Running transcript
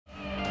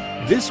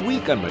This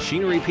week on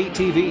Machinery Pete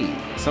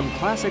TV, some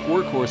classic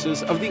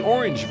workhorses of the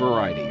orange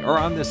variety are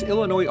on this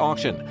Illinois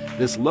auction.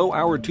 This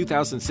low-hour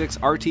 2006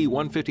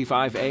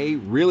 RT155A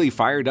really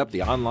fired up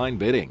the online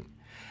bidding.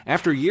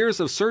 After years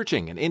of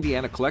searching, an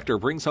Indiana collector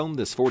brings home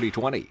this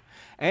 4020.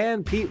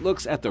 And Pete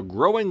looks at the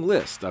growing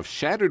list of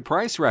shattered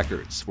price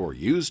records for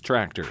used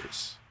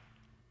tractors.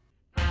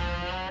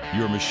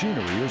 Your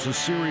machinery is a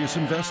serious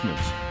investment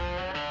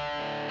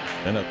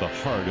and at the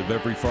heart of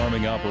every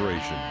farming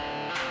operation.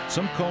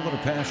 Some call it a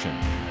passion.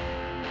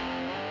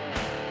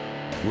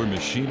 We're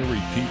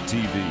Machinery Pete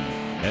TV,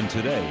 and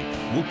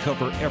today we'll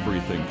cover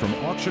everything from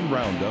auction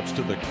roundups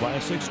to the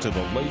classics to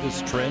the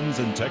latest trends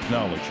and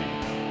technology.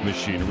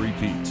 Machinery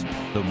Pete,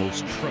 the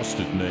most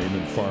trusted name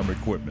in farm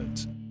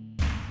equipment.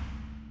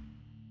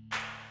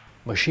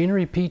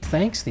 Machinery Pete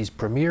thanks these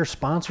premier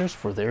sponsors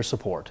for their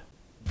support.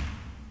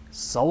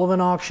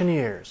 Sullivan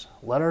Auctioneers.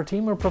 Let our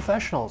team of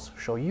professionals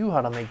show you how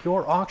to make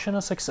your auction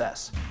a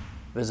success.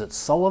 Visit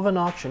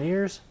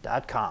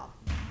sullivanauctioneers.com.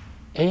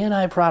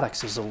 A&I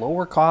Products is a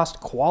lower cost,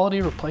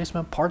 quality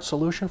replacement part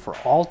solution for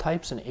all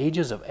types and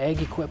ages of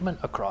ag equipment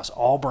across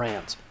all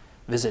brands.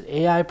 Visit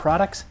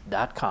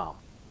aiproducts.com.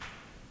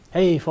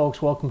 Hey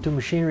folks, welcome to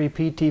Machinery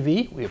Pete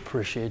TV. We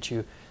appreciate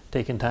you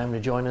taking time to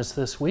join us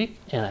this week,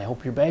 and I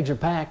hope your bags are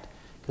packed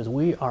because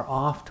we are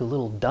off to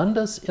little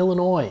Dundas,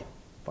 Illinois,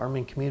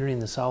 farming community in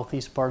the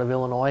southeast part of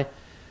Illinois.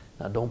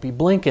 Now don't be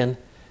blinking.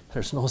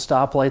 There's no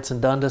stoplights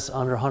in Dundas,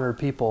 under 100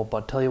 people,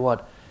 but tell you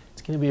what,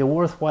 it's going to be a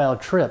worthwhile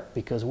trip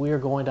because we are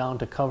going down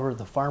to cover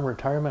the farm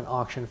retirement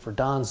auction for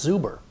Don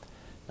Zuber.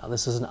 Now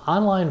this is an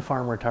online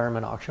farm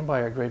retirement auction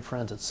by our great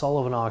friends at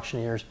Sullivan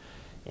Auctioneers,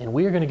 and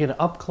we are going to get an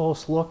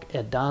up-close look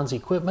at Don's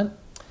equipment.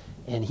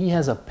 And he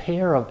has a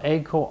pair of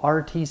AGCO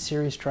RT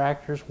Series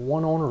tractors,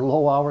 one owner,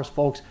 low hours.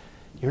 Folks,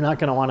 you're not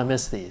going to want to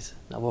miss these.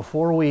 Now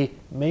before we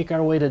make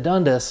our way to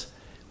Dundas,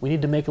 we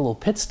need to make a little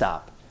pit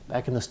stop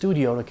back in the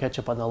studio to catch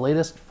up on the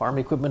latest farm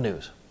equipment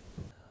news.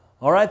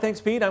 All right, thanks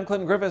Pete. I'm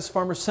Clinton Griffiths.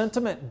 Farmer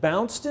sentiment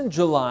bounced in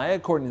July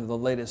according to the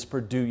latest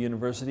Purdue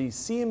University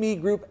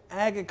CME Group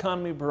Ag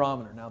Economy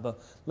Barometer. Now the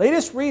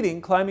latest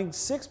reading climbing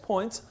 6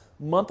 points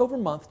month over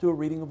month to a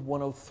reading of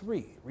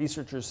 103.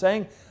 Researchers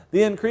saying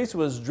the increase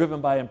was driven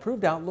by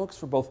improved outlooks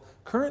for both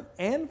current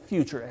and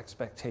future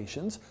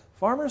expectations.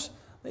 Farmers,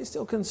 they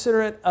still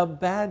consider it a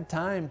bad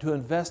time to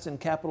invest in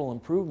capital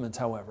improvements,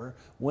 however.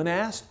 When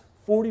asked,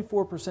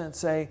 44%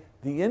 say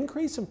the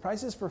increase in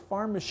prices for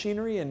farm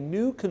machinery and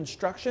new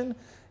construction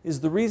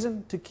is the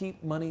reason to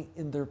keep money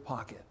in their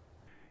pocket.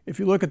 If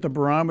you look at the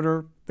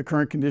barometer, the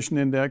current condition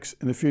index,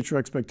 and the future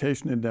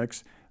expectation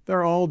index,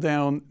 they're all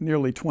down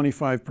nearly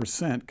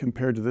 25%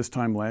 compared to this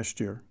time last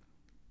year.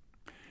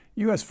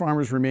 U.S.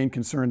 farmers remain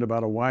concerned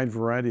about a wide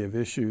variety of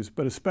issues,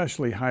 but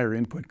especially higher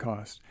input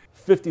costs.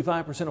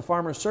 55% of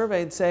farmers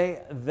surveyed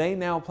say they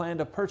now plan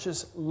to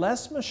purchase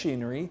less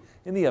machinery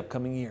in the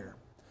upcoming year.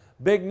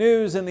 Big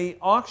news in the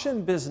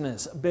auction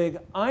business. Big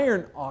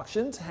Iron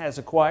Auctions has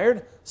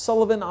acquired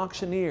Sullivan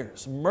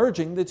Auctioneers,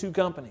 merging the two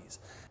companies.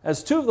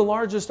 As two of the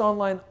largest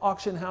online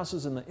auction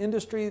houses in the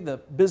industry, the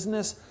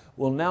business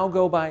will now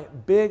go by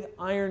Big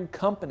Iron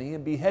Company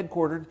and be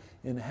headquartered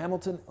in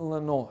Hamilton,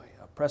 Illinois.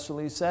 A press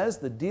release says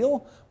the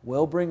deal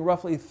will bring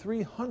roughly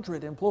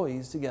 300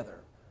 employees together.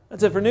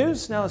 That's it for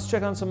news. Now let's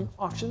check on some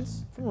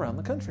auctions from around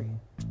the country.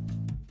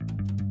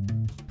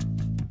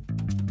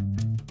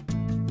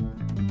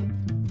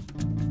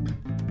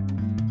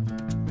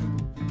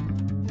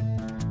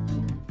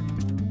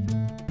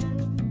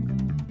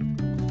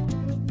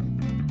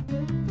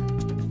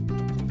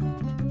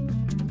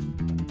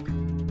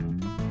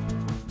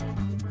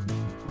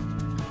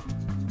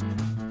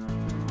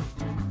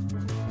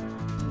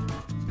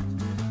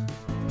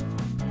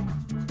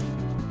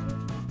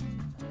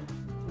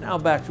 Now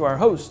back to our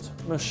host,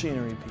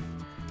 Machinery Pete.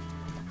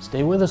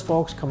 Stay with us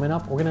folks. Coming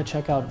up, we're going to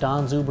check out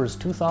Don Zuber's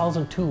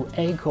 2002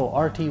 AGCO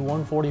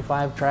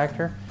RT145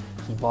 tractor.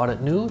 He bought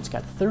it new. It's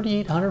got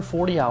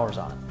 3,840 hours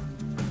on it.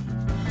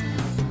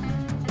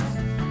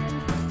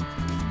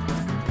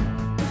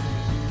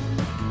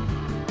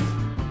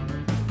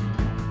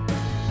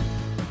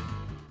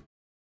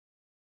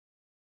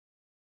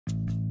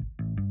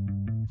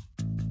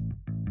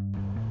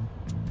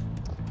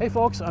 Hey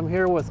folks, I'm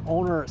here with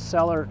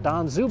owner-seller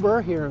Don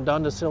Zuber here in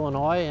Dundas,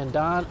 Illinois. And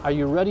Don, are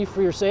you ready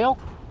for your sale?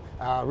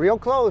 Real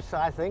close,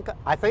 I think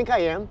I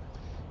am.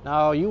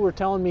 Now, you were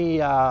telling me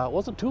it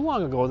wasn't too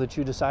long ago that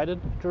you decided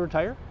to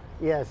retire?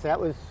 Yes, that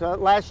was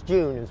last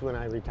June is when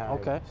I retired.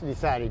 Okay.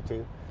 Decided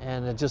to.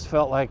 And it just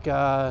felt like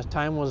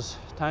time was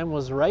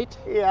right?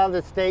 Yeah,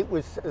 the state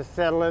was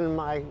settling.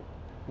 My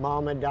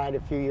mom had died a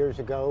few years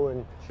ago,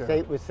 and Sure.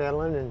 State was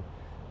settling, and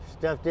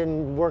stuff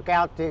didn't work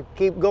out to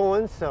keep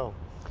going, so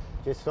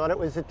just thought it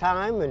was the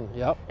time. And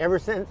Yep. ever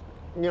since,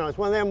 you know, it's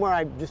one of them where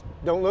I just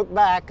don't look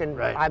back, and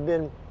Right. I've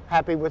been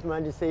happy with my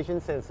decision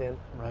since then.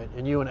 Right.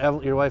 And you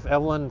and your wife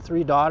Evelyn,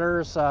 3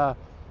 daughters.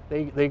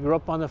 They grew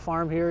up on the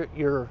farm here.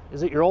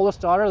 Is it your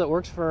oldest daughter that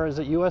works for, is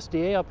it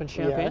USDA up in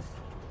Champaign? Yes.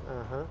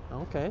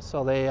 Okay,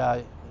 so they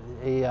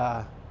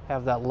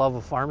have that love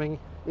of farming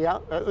Yeah,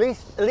 at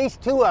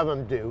least 2 of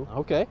them do.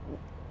 Okay.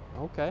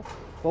 Okay.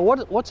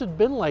 Well, what's it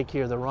been like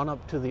here, the run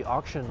up to the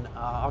auction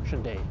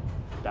day,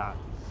 Don?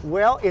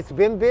 Well, it's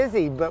been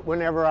busy, but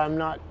whenever I'm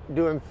not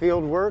doing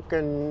field work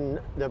and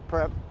the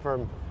prep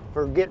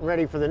for getting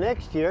ready for the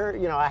next year,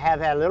 you know, I have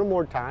had a little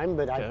more time,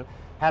 but I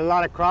had a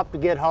lot of crop to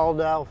get hauled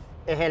off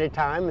ahead of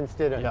time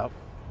instead of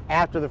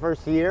after the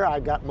first year. I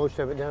got most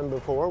of it done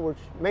before, which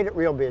made it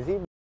real busy.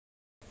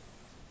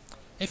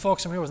 Hey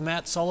folks, I'm here with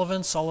Matt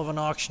Sullivan, Sullivan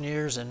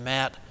Auctioneers, and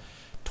Matt,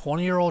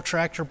 20-year-old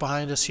tractor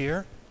behind us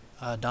here.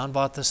 Don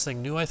bought this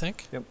thing new, I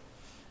think. Yep.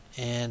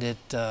 And it,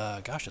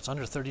 gosh, it's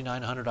under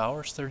 3,900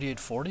 hours,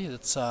 3,840.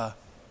 It's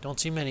don't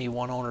see many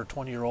one-owner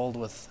 20-year-old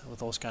with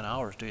those kind of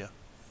hours, do you?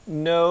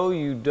 No,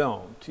 you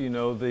don't. You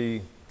know,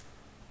 the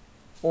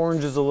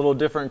orange is a little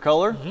different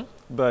color,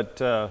 but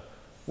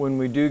when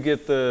we do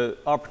get the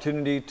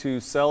opportunity to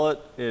sell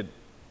it,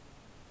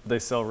 they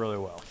sell really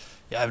well.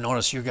 Yeah, I've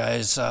noticed you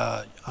guys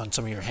on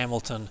some of your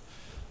Hamilton,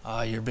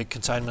 your big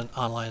consignment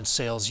online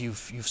sales,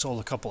 you've sold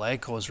a couple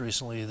AGCOs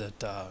recently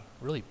that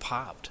really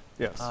popped.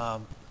 Yes.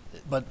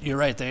 But you're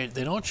right, they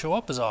don't show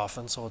up as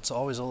often, so it's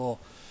always a little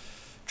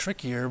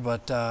trickier.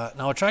 But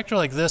now a tractor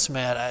like this,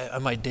 Matt, I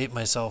might date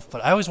myself,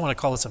 but I always want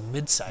to call this a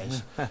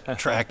mid-size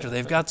tractor.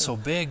 They've got so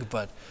big,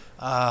 but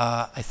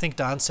I think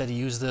Don said he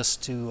used this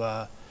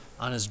to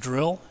on his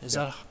drill. Is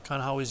that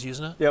kind of how he's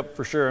using it? Yep,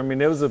 for sure. I mean,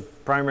 it was a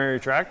primary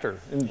tractor.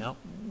 And,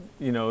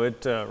 you know,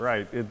 it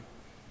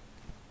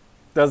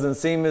doesn't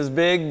seem as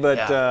big, but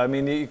I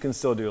mean, you can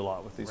still do a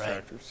lot with these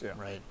tractors. Yeah.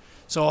 Right.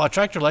 So a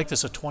tractor like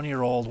this, a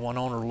 20-year-old,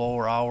 one-owner,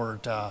 lower hour,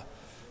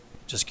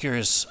 just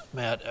curious,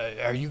 Matt,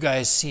 are you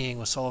guys seeing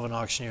with Sullivan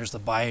Auctioneers the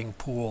buying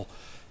pool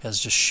has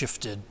just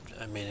shifted?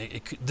 I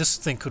mean, this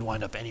thing could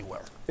wind up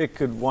anywhere. It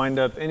could wind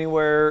up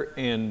anywhere,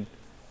 and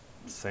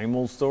same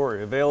old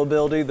story.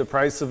 Availability, the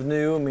price of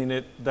new, I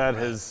mean, that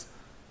has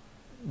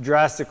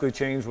drastically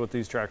changed what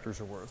these tractors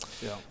are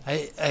worth. Yeah.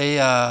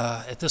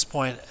 At this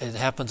point, it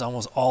happens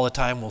almost all the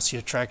time. We'll see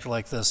a tractor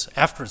like this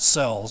after it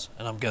sells,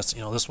 and I'm guessing,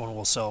 you know, this one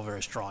will sell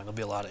very strong. There'll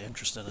be a lot of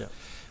interest in it.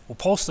 We'll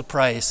post the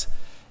price,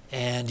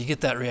 and you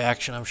get that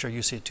reaction. I'm sure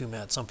you see it too,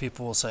 Matt. Some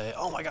people will say,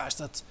 "Oh my gosh,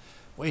 that's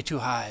way too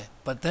high,"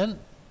 but then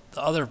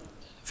the other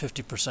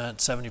 50%,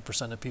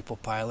 70% of people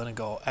pile in and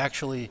go,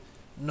 "Actually,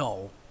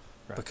 no,"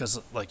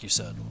 because, like you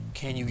said,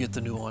 can you get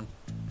the new one,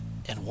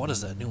 and what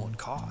does that new one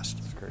cost?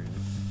 That's crazy.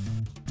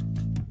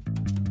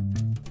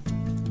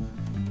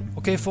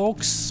 Okay,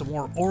 folks, some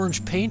more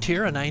orange paint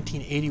here, a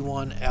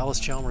 1981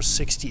 Alice Chalmers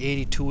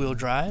 6080 two-wheel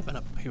drive, and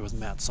I'm here with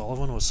Matt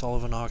Sullivan with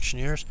Sullivan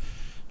Auctioneers.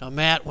 Now,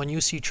 Matt, when you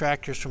see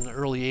tractors from the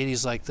early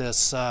 80s like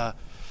this, what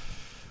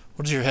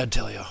does your head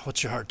tell you?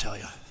 What's your heart tell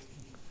you?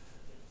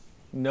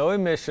 No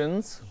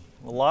emissions,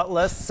 a lot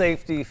less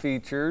safety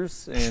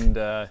features,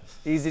 and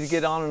easy to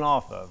get on and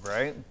off of,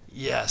 right?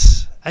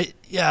 Yes.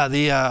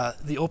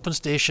 The open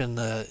station,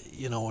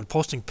 you know, when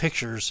posting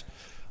pictures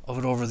of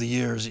it over the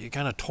years, you're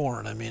kind of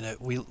torn. I mean,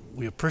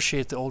 we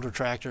appreciate the older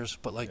tractors,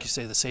 but like you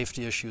say, the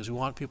safety issues. We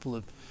want people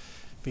to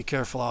be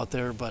careful out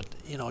there. But,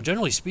 you know,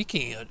 generally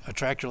speaking, a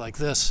tractor like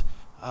this,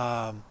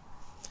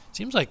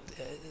 seems like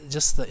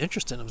just the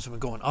interest in them has been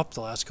going up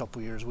the last couple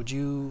of years.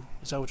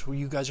 Is that what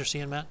you guys are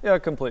seeing, Matt? Yeah,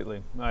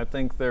 completely. I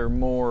think they're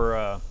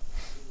more,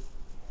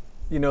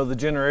 you know, the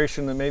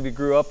generation that maybe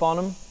grew up on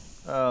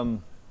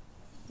them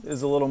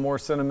is a little more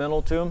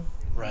sentimental to them.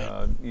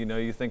 Right. You know,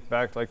 you think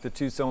back like the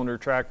two-cylinder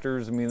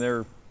tractors, I mean,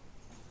 they're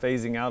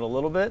phasing out a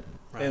little bit,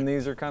 and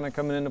these are kind of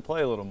coming into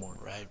play a little more.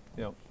 Right.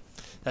 Yep.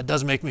 That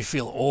does make me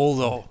feel old,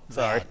 though.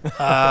 Sorry.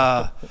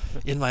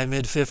 In my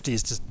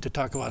mid-50s, to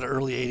talk about an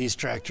early 80s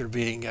tractor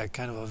being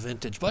kind of a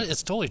vintage, but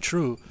it's totally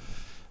true.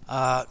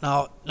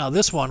 Now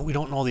this one, we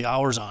don't know the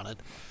hours on it,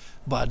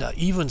 but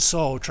even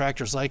so,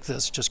 tractors like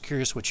this, just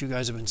curious what you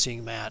guys have been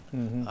seeing, Matt.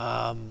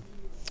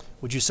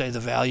 Would you say the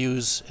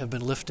values have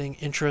been lifting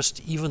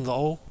interest, even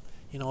though,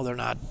 you know, they're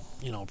not,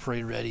 you know,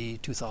 parade ready,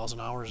 2,000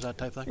 hours, that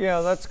type thing?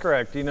 Yeah, that's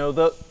correct. You know,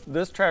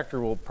 this tractor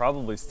will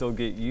probably still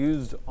get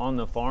used on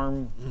the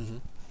farm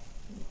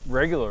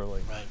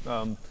regularly.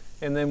 Right.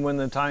 And then when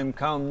the time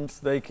comes,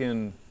 they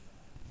can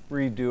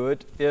redo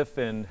it if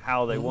and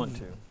how they want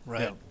to.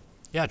 Right.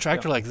 Yeah, a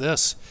tractor like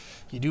this,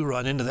 you do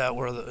run into that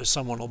where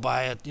someone will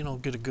buy it, you know,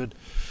 get a good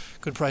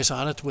price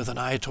on it with an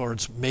eye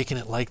towards making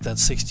it like that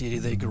 6080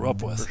 they grew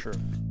up with. For sure.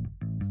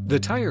 The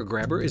Tire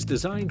Grabber is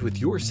designed with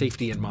your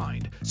safety in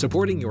mind,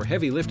 supporting your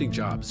heavy lifting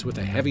jobs with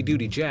a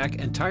heavy-duty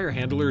jack and tire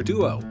handler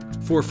duo.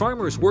 For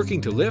farmers working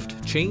to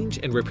lift, change,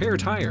 and repair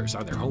tires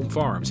on their home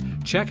farms,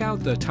 check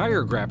out the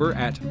Tire Grabber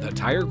at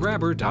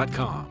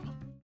thetiregrabber.com.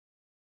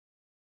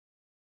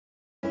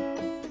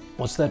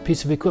 What's that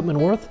piece of equipment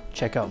worth?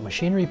 Check out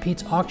Machinery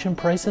Pete's auction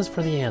prices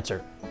for the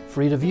answer.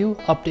 Free to view,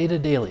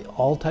 updated daily,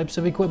 all types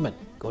of equipment.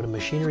 Go to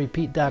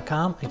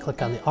machinerypete.com and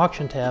click on the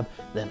auction tab,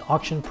 then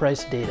auction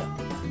price data.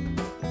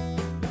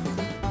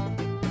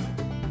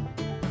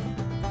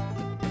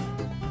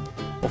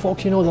 Well,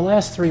 folks, you know, the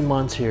last 3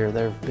 months here,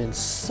 there have been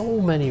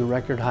so many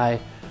record high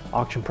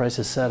auction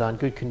prices set on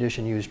good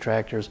condition used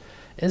tractors.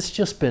 It's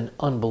just been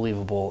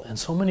unbelievable, and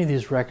so many of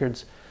these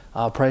records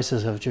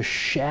Prices have just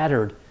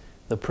shattered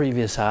the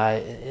previous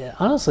high.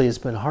 Honestly, it's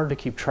been hard to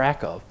keep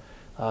track of.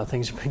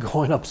 Things have been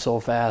going up so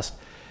fast.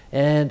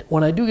 And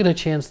when I do get a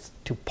chance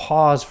to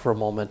pause for a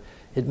moment,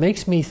 it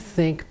makes me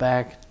think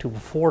back to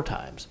before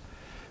times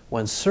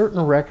when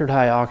certain record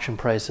high auction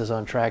prices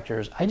on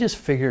tractors, I just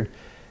figured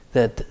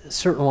that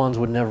certain ones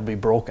would never be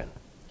broken.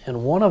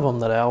 And one of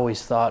them that I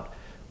always thought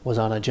was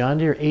on a John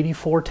Deere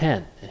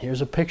 8410. And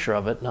here's a picture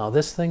of it. Now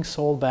this thing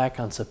sold back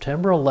on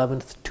September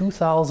 11th,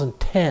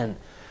 2010.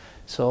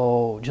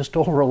 So just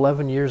over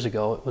 11 years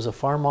ago. It was a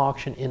farm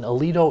auction in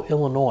Aledo,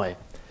 Illinois.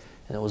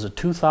 And it was a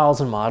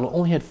 2000 model,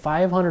 only had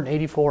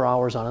 584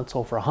 hours on it,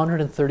 so for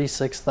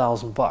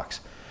 $136,000.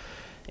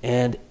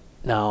 And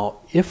now,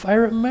 if I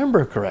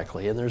remember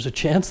correctly, and there's a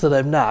chance that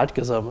I'm not,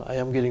 because I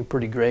am getting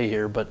pretty gray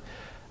here, but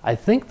I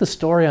think the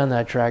story on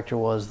that tractor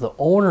was the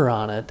owner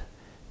on it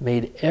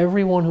made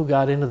everyone who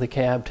got into the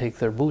cab take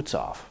their boots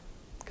off,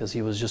 because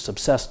he was just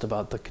obsessed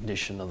about the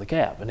condition of the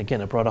cab. And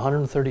again, it brought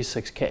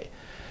 $136K.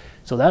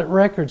 So that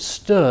record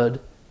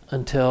stood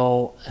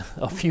until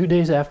a few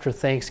days after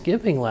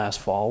Thanksgiving last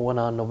fall, when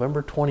on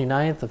November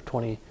 29th of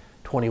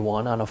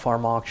 2021 on a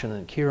farm auction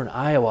in Kieran,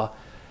 Iowa,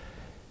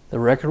 the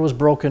record was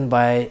broken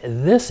by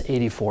this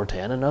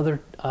 8410, another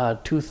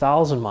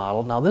 2000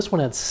 model. Now this one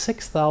had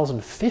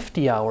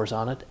 6,050 hours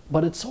on it,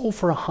 but it sold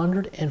for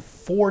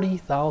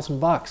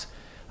 $140,000.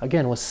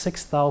 Again, with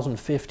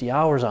 6,050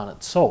 hours on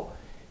it. So,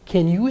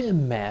 can you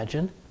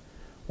imagine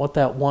what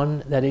that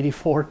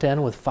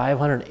 8410 with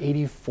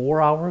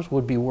 584 hours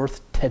would be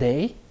worth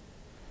today?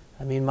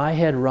 I mean, my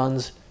head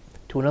runs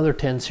to another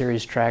 10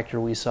 series tractor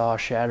we saw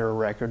shatter a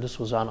record. This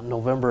was on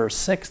November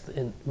 6th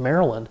in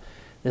Maryland.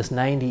 This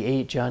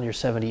 98 John Deere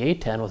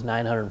 7810 with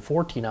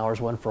 914 hours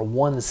went for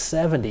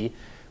 $170,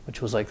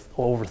 which was like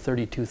over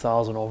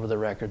 32,000 over the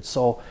record.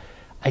 So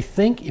I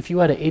think if you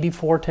had an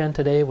 8410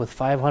 today with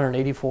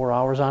 584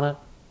 hours on it,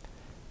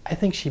 I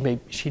think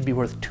she'd be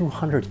worth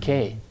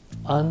 $200K.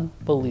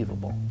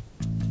 Unbelievable.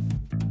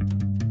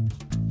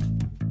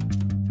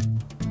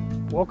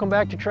 Welcome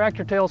back to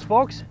Tractor Tales,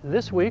 folks.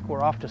 This week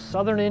we're off to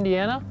southern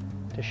Indiana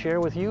to share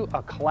with you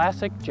a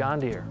classic John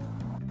Deere.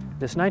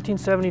 This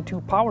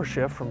 1972 Power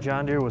Shift from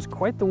John Deere was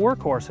quite the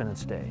workhorse in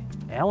its day.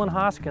 Alan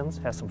Hoskins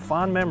has some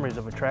fond memories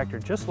of a tractor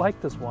just like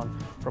this one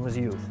from his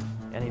youth,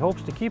 and he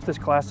hopes to keep this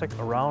classic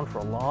around for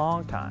a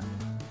long time.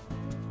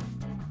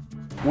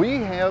 We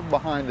have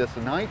behind us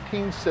a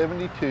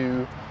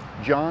 1972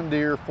 John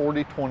Deere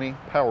 4020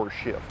 Power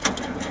Shift.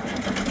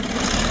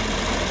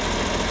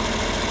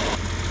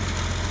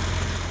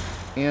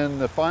 In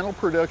the final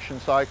production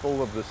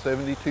cycle of the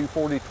 72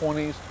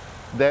 4020s,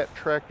 that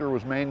tractor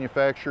was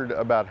manufactured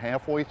about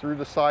halfway through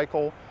the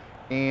cycle,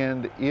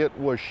 and it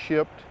was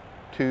shipped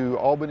to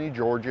Albany,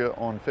 Georgia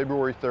on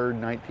February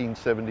 3rd,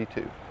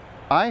 1972.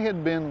 I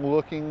had been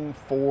looking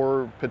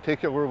for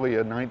particularly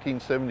a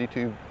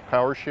 1972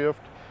 Power Shift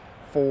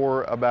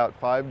for about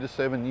 5 to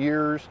 7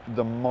 years.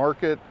 The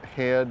market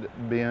had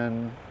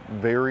been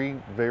very,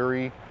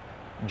 very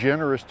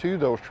generous to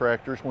those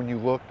tractors when you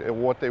looked at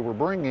what they were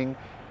bringing,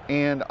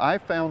 and I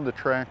found the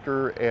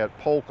tractor at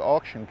Polk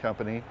Auction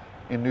Company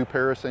in New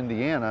Paris,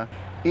 Indiana.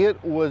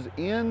 It was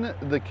in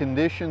the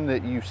condition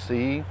that you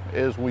see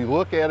as we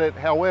look at it.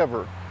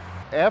 However,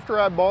 after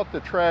I bought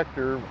the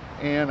tractor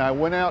and I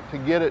went out to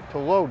get it to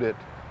load it,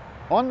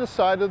 on the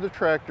side of the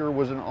tractor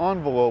was an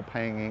envelope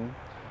hanging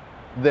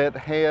that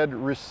had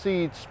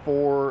receipts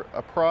for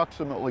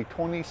approximately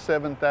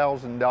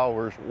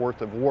 $27,000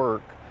 worth of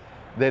work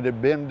that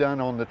had been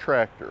done on the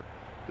tractor.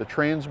 The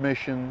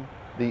transmission,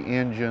 the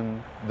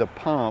engine, the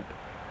pump,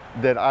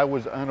 that I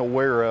was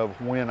unaware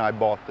of when I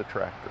bought the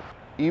tractor.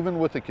 Even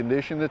with the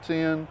condition it's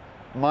in,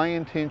 my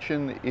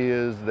intention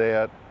is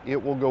that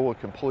it will go a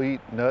complete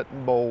nut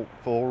and bolt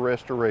full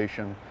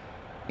restoration.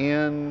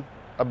 In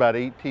about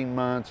 18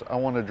 months, I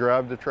want to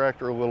drive the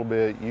tractor a little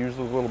bit, use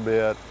it a little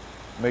bit,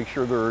 make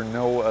sure there are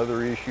no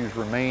other issues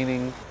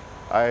remaining.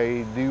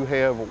 I do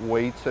have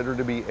weights that are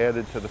to be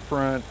added to the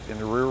front and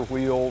the rear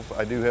wheels.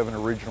 I do have an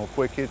original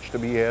quick hitch to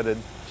be added.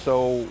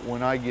 So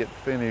when I get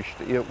finished,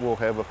 it will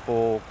have a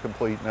full,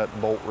 complete nut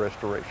and bolt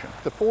restoration.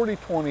 The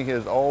 4020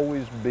 has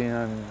always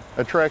been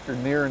a tractor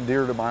near and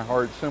dear to my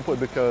heart simply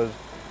because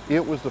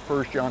it was the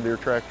first John Deere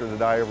tractor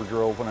that I ever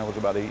drove when I was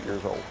about 8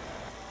 years old.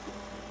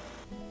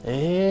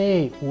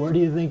 Hey, where do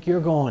you think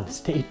you're going?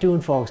 Stay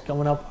tuned, folks.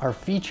 Coming up, our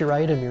feature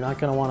item you're not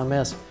going to want to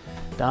miss.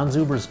 Don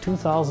Zuber's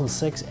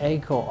 2006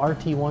 AGCO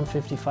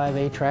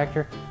RT155A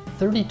tractor,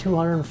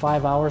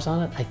 3,205 hours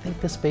on it. I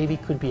think this baby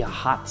could be a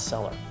hot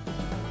seller.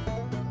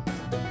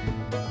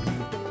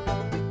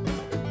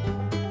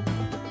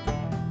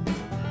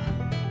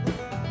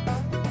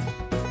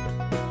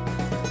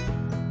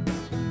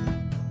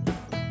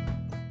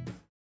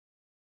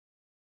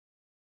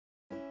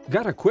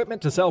 Got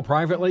equipment to sell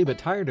privately but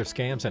tired of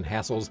scams and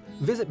hassles?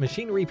 Visit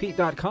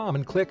MachineryPete.com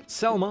and click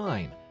Sell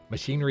Mine.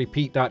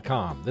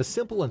 MachineryPete.com, the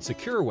simple and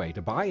secure way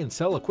to buy and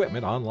sell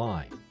equipment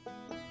online.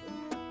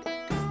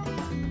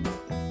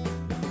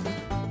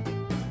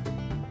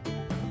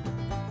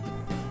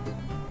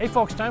 Hey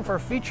folks, time for a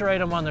feature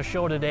item on the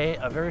show today,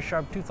 a very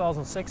sharp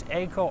 2006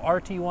 AGCO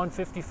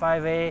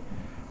RT155A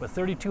with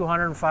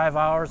 3,205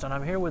 hours, and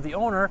I'm here with the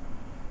owner,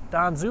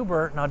 Don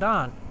Zuber. Now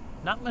Don,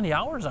 not many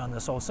hours on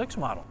this 06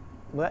 model.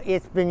 Well,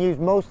 it's been used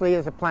mostly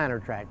as a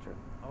planter tractor.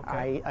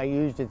 Okay. I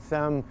used it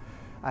some.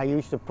 I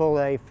used to pull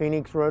a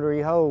Phoenix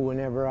rotary hoe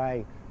whenever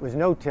I was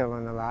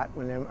no-tilling a lot,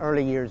 when the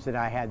early years that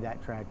I had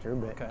that tractor.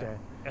 But Okay.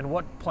 And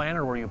what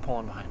planter were you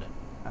pulling behind it?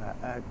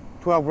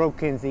 12-row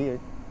Kinsey,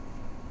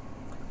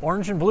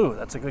 Orange and blue,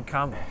 that's a good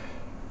combo.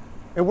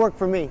 it worked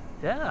for me.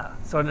 Yeah,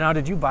 so now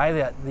did you buy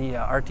the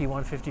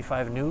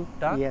RT155 new,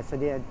 Don? Yes, I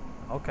did.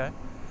 Okay.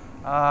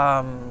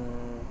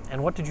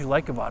 And what did you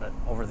like about it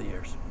over the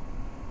years?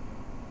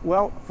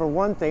 Well, for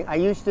one thing, I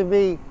used to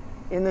be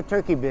in the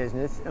turkey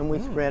business, and we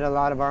spread a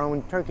lot of our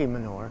own turkey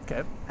manure.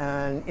 Okay.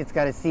 And it's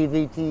got a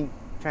CVT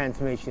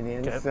transmission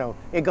in, Okay. so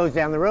it goes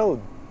down the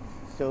road.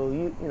 So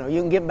you know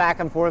you can get back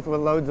and forth with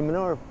loads of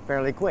manure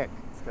fairly quick.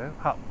 Okay.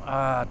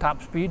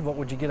 Top speed, what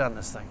would you get on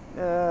this thing?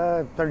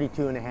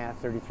 32 and a half,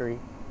 33.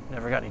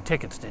 Never got any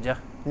tickets, did you?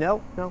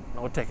 No. No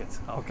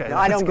tickets. Okay. No,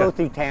 I that's don't go good.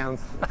 through towns.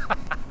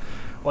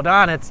 Well,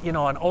 Don, it's, you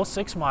know, an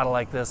 06 model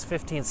like this,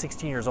 15,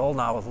 16 years old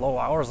now with low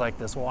hours like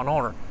this, one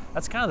owner.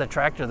 That's kind of the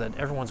tractor that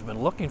everyone's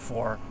been looking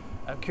for.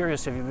 I'm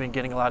curious, have you been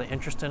getting a lot of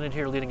interest in it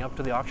here leading up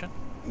to the auction?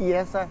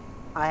 Yes, I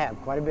have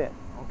quite a bit.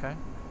 Okay.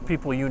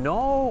 People you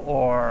know,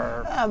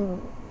 or?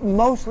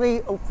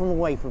 Mostly from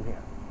away from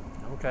here.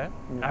 Okay.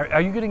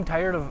 Are you getting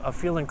tired of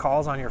fielding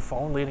calls on your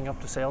phone leading up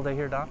to sale day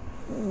here, Don?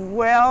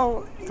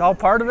 Well, It's all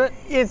part of it?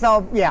 it's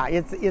all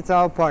it's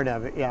all part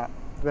of it. Yeah,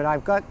 but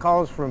I've got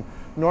calls from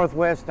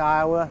Northwest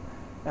Iowa,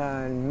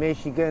 and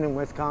Michigan, and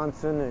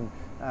Wisconsin,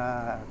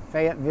 and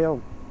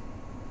Fayetteville,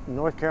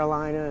 North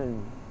Carolina,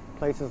 and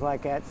places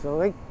like that.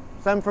 So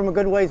some from a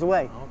good ways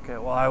away. Okay,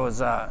 well, I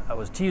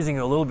was teasing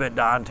you a little bit,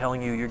 Don,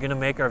 telling you you're going to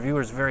make our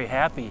viewers very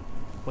happy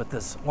with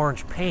this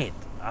orange paint.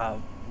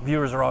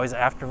 Viewers are always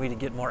after me to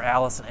get more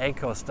Alice and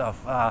AGCO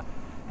stuff.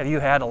 Have you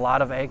had a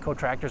lot of AGCO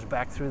tractors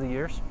back through the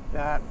years?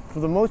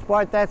 For the most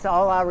part, that's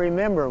all I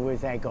remember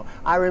was AGCO.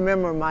 I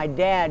remember my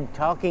dad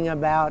talking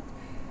about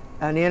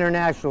an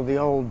International, the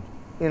old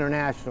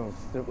Internationals.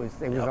 There was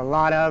a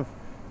lot of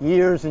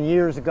years and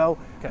years ago,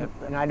 Okay.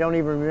 and I don't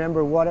even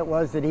remember what it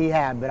was that he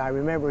had, but I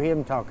remember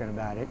him talking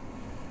about it.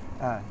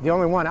 The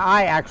only one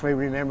I actually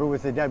remember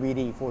was the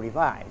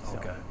WD-45. So.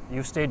 Okay.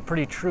 You've stayed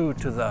pretty true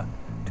to the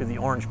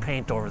orange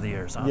paint over the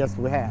years, huh? Yes,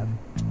 we have.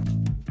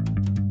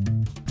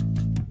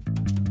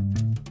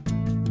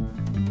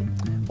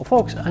 Well,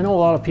 folks, I know a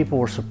lot of people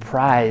were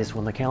surprised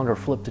when the calendar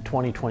flipped to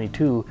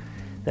 2022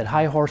 that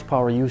high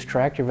horsepower used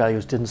tractor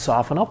values didn't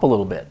soften up a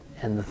little bit.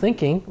 And the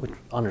thinking, which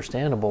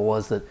understandable,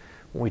 was that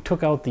when we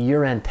took out the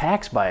year-end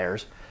tax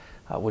buyers,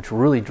 which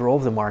really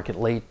drove the market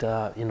late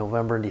in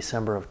November and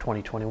December of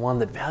 2021,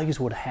 that values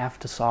would have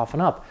to soften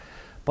up.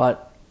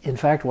 But in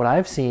fact, what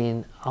I've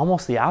seen,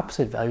 almost the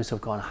opposite, values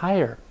have gone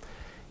higher.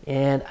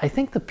 And I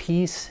think the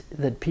piece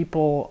that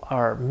people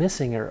are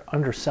missing or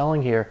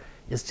underselling here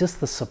is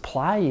just the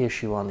supply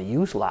issue on the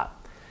used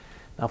lot.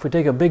 Now, if we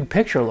take a big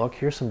picture look,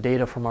 here's some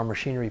data from our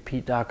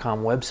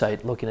MachineryPete.com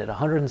website looking at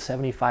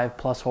 175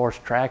 plus horse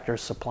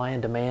tractors, supply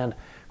and demand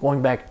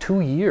going back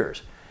 2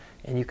 years.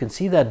 And you can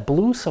see that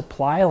blue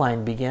supply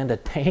line began to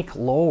tank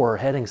lower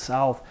heading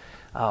south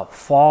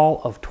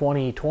fall of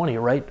 2020,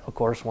 right, of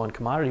course, when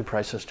commodity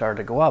prices started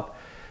to go up.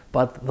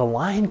 But the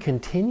line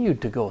continued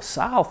to go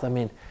south. I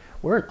mean,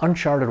 we're in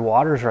uncharted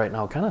waters right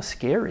now, kind of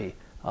scary.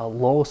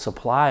 Low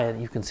supply,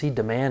 and you can see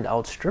demand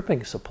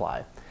outstripping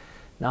supply.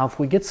 Now, if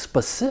we get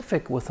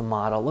specific with the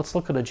model, let's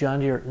look at a John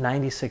Deere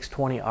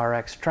 9620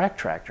 RX track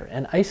tractor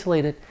and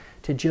isolate it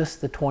to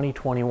just the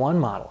 2021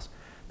 models.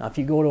 Now, if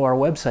you go to our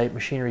website,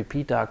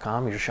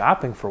 MachineryPete.com, you're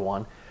shopping for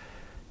one,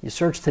 you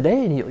search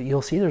today and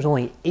you'll see there's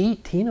only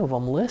 18 of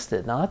them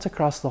listed. Now, that's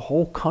across the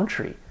whole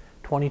country.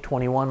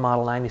 2021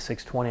 model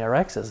 9620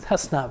 RXs,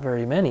 that's not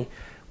very many,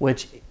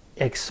 which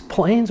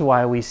explains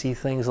why we see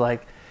things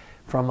like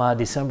from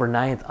December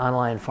 9th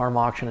online farm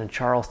auction in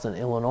Charleston,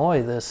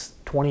 Illinois, this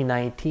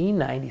 2019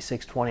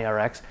 9620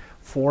 RX,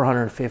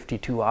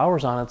 452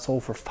 hours on it,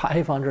 sold for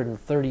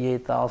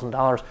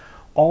 $538,000,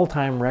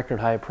 all-time record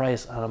high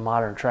price on a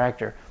modern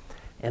tractor.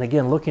 And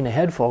again, looking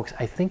ahead, folks,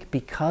 I think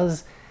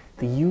because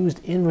the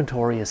used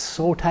inventory is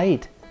so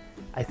tight,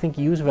 I think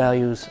used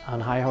values on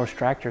high horse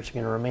tractors are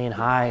going to remain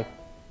high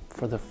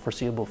for the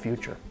foreseeable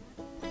future.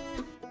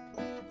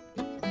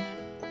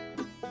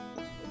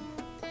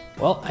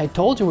 Well, I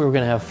told you we were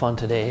going to have fun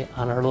today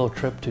on our little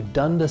trip to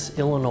Dundas,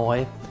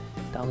 Illinois,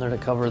 down there to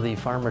cover the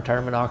farm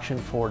retirement auction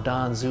for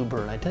Don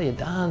Zuber. And I tell you,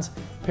 Don's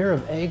pair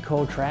of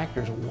AGCO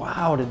tractors,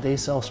 wow, did they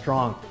sell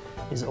strong.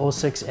 His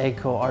 06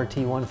 AGCO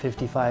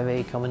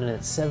RT155A coming in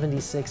at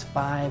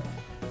 $76,500,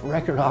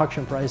 record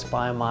auction price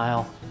by a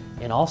mile,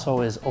 and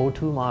also his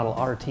 02 model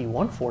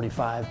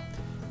RT145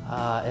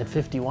 at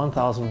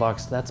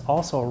 $51,000. That's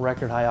also a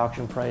record high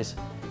auction price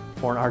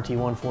for an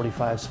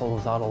RT145 sold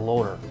without a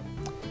loader.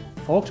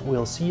 Folks,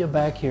 we'll see you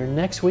back here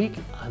next week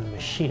on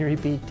Machinery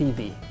Pete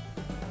TV.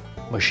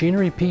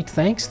 Machinery Pete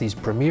thanks these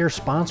premier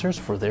sponsors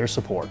for their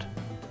support.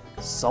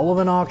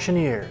 Sullivan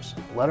Auctioneers.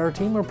 Let our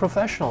team of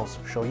professionals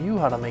show you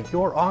how to make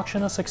your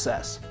auction a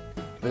success.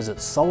 Visit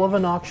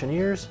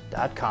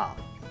sullivanauctioneers.com.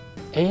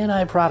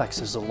 A&I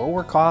Products is a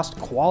lower cost,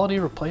 quality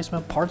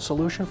replacement part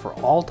solution for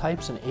all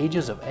types and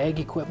ages of ag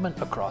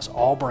equipment across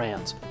all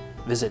brands.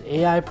 Visit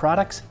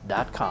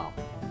aiproducts.com.